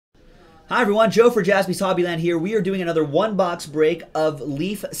Hi everyone, Joe for Jaspy's Hobbyland here. We are doing another one-box break of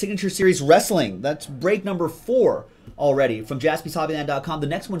Leaf Signature Series Wrestling. That's break number 4 already from JaspysHobbyland.com. The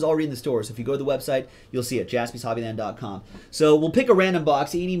next one's already in the store, so if you go to the website, you'll see it, JaspysHobbyland.com. So we'll pick a random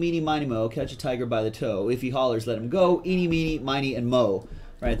box, eeny, meeny, miny, mo, catch a tiger by the toe. If he hollers, let him go, eeny, meeny, miny, and mo.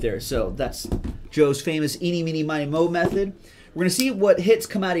 Right there. So that's Joe's famous eeny, meeny, miny, mo method. We're going to see what hits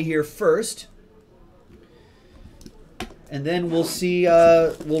come out of here first. And then we'll see,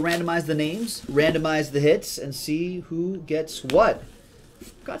 we'll randomize the names, randomize the hits, and see who gets what.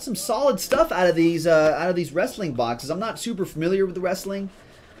 Got some solid stuff out of these wrestling boxes. I'm not super familiar with the wrestling,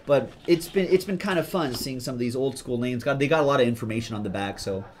 but it's been kind of fun seeing some of these old school names. They got a lot of information on the back,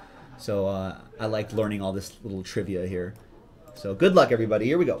 so I liked learning all this little trivia here. So good luck, everybody.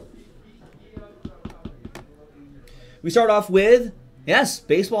 Here we go. We start off with, yes,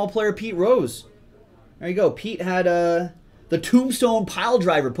 baseball player Pete Rose. There you go. Pete had the Tombstone Pile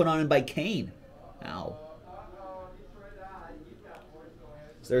Driver put on him by Kane. Ow.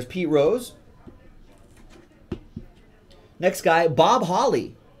 So there's Pete Rose. Next guy, Bob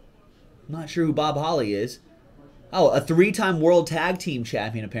Holly. I'm not sure who Bob Holly is. Oh, a 3-time World Tag Team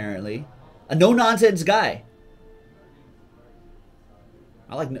Champion, apparently. A no-nonsense guy.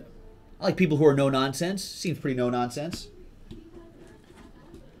 I like people who are no-nonsense. Seems pretty no-nonsense.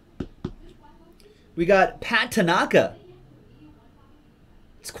 We got Pat Tanaka.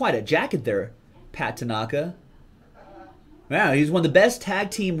 It's quite a jacket there, Pat Tanaka. Wow, he's one of the best tag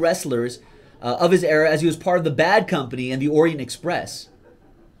team wrestlers of his era, as he was part of the Bad Company and the Orient Express.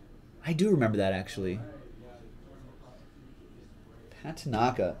 I do remember that, actually. Pat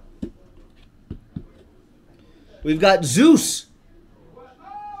Tanaka. We've got Zeus.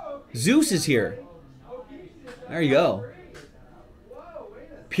 Zeus is here. There you go.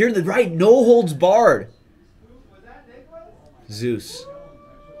 Appear to the right, no holds barred. Zeus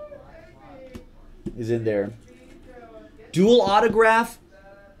is in there. Dual autograph,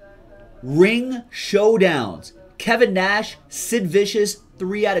 ring showdowns. Kevin Nash, Sid Vicious,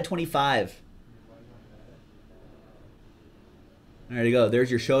 3 out of 25. There you go. There's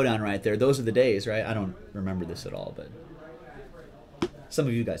your showdown right there. Those are the days, right? I don't remember this at all, but some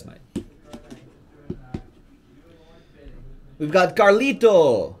of you guys might. We've got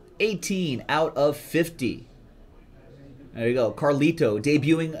Carlito, 18 out of 50. There you go. Carlito,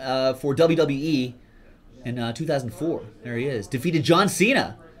 debuting for WWE in 2004. There he is. Defeated John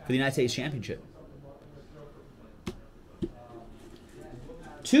Cena for the United States Championship.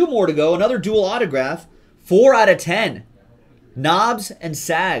 2 more to go. Another dual autograph. 4 out of 10. Knobs and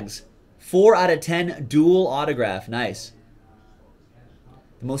Sags. 4 out of 10 dual autograph. Nice.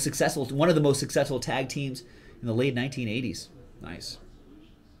 The most successful, one of the most successful tag teams in the late 1980s. Nice.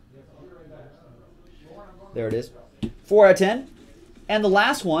 There it is. 4 out of 10. And the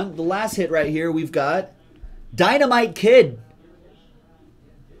last one, the last hit right here, we've got Dynamite Kid.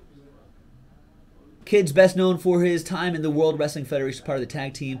 Kid's best known for his time in the World Wrestling Federation, part of the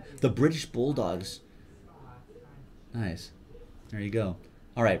tag team, the British Bulldogs. Nice. There you go.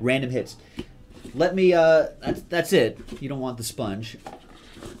 All right, random hits. Let me, that's it. You don't want the sponge.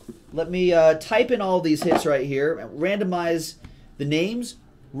 Let me type in all these hits right here, randomize the names,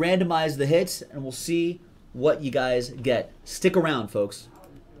 randomize the hits, and we'll see what you guys get. Stick around, folks.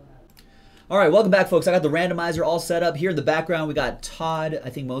 All right, welcome back, folks. I got the randomizer all set up. Here in the background, we got Todd. I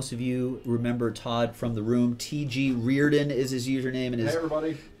think most of you remember Todd from the room. TG Reardon is his username, and his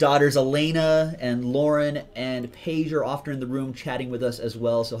daughters Elena and Lauren and Paige are often in the room chatting with us as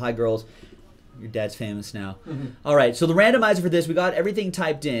well. So hi, girls. Your dad's famous now. All right, so the randomizer for this, we got everything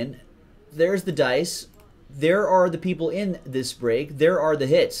typed in. There's the dice. There are the people in this break. There are the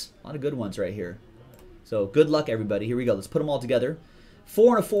hits. A lot of good ones right here. So good luck, everybody. Here we go. Let's put them all together.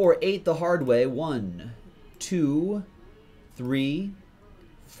 4 and a 4, 8 the hard way. 1, 2, 3,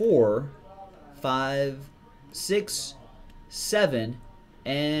 4, 5, 6, 7,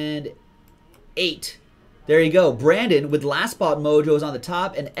 and 8. There you go. Brandon with last spot mojo is on the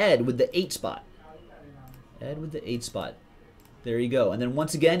top, and Ed with the 8 spot. Ed with the 8 spot. There you go. And then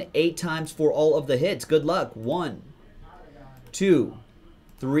once again, 8 times for all of the hits. Good luck. 1, 2,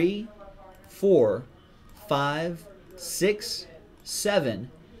 3, 4, 5, 6, 7,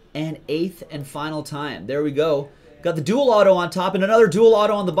 and 8th and final time. There we go. Got the dual auto on top and another dual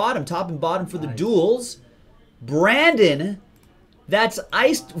auto on the bottom. Top and bottom for the duels. Brandon, that's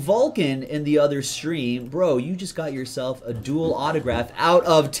Iced Vulcan in the other stream. Bro, you just got yourself a dual autograph out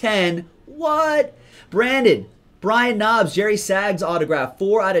of 10. What? Brandon, Brian Knobs, Jerry Sags autograph.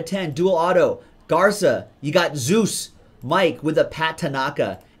 4 out of 10. Dual auto. Garza, you got Zeus. Mike with a Pat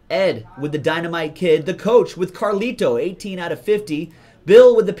Tanaka. Ed with the Dynamite Kid. The Coach with Carlito, 18 out of 50.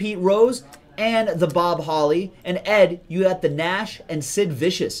 Bill with the Pete Rose and the Bob Holly. And Ed, you got the Nash and Sid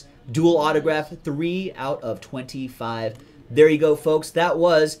Vicious dual autograph, 3 out of 25. There you go, folks. That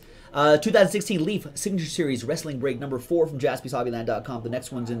was 2016 Leaf Signature Series Wrestling Break number 4 from JaspysHobbyland.com. The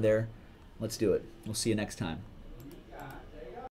next one's in there. Let's do it. We'll see you next time.